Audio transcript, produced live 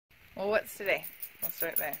Well, what's today? We'll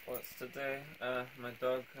start there. What's today? My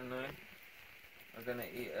dog and I are gonna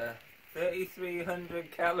eat a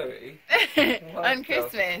 3,300 calorie on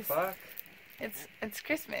Christmas. Fuck? It's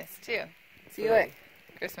Christmas too. So you like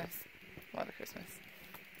Christmas? A lot of Christmas.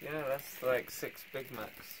 You know, that's like 6 Big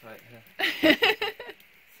Macs right here.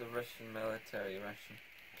 It's a Russian military ration.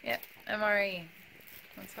 Yep, MRE.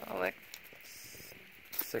 That's how I like.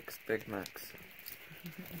 6 Big Macs.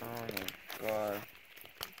 Oh my god.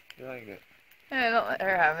 You like it? Yeah, don't let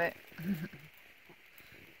her have it.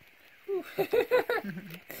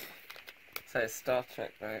 It's like Star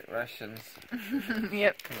Trek, right? Rations.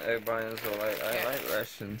 Yep. And O'Brien's all like, I like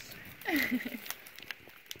rations.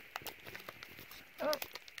 Oh.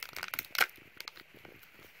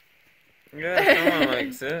 Yeah, someone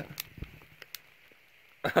likes it.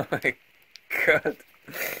 Oh my god.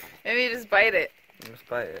 Maybe you just bite it. Just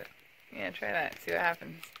bite it. Yeah, try that. See what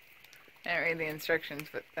happens. I didn't read the instructions,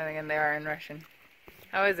 but then again, they are in Russian.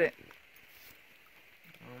 How is it?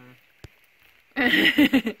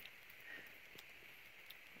 I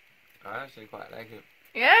actually quite like it.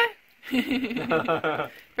 Yeah?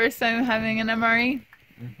 First time having an MRE?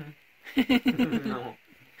 Mm-hmm. No.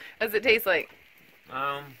 What does it taste like?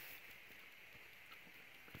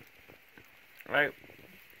 Right.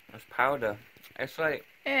 It's powder. It's like,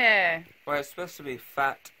 Yeah. well, it's supposed to be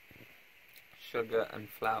fat, sugar, and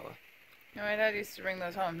flour. No, my dad used to bring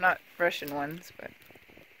those home. Not Russian ones, but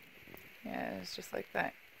yeah, it's just like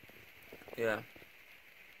that. Yeah.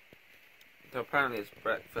 So apparently it's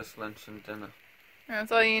breakfast, lunch, and dinner.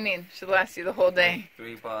 That's all you need. Should last you the whole day.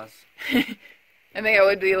 3 bars. I think I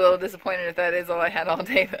would be a little disappointed if that is all I had all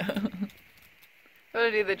day, though. Would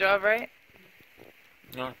I do the job right?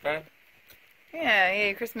 Not bad.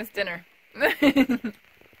 Yeah, Christmas dinner.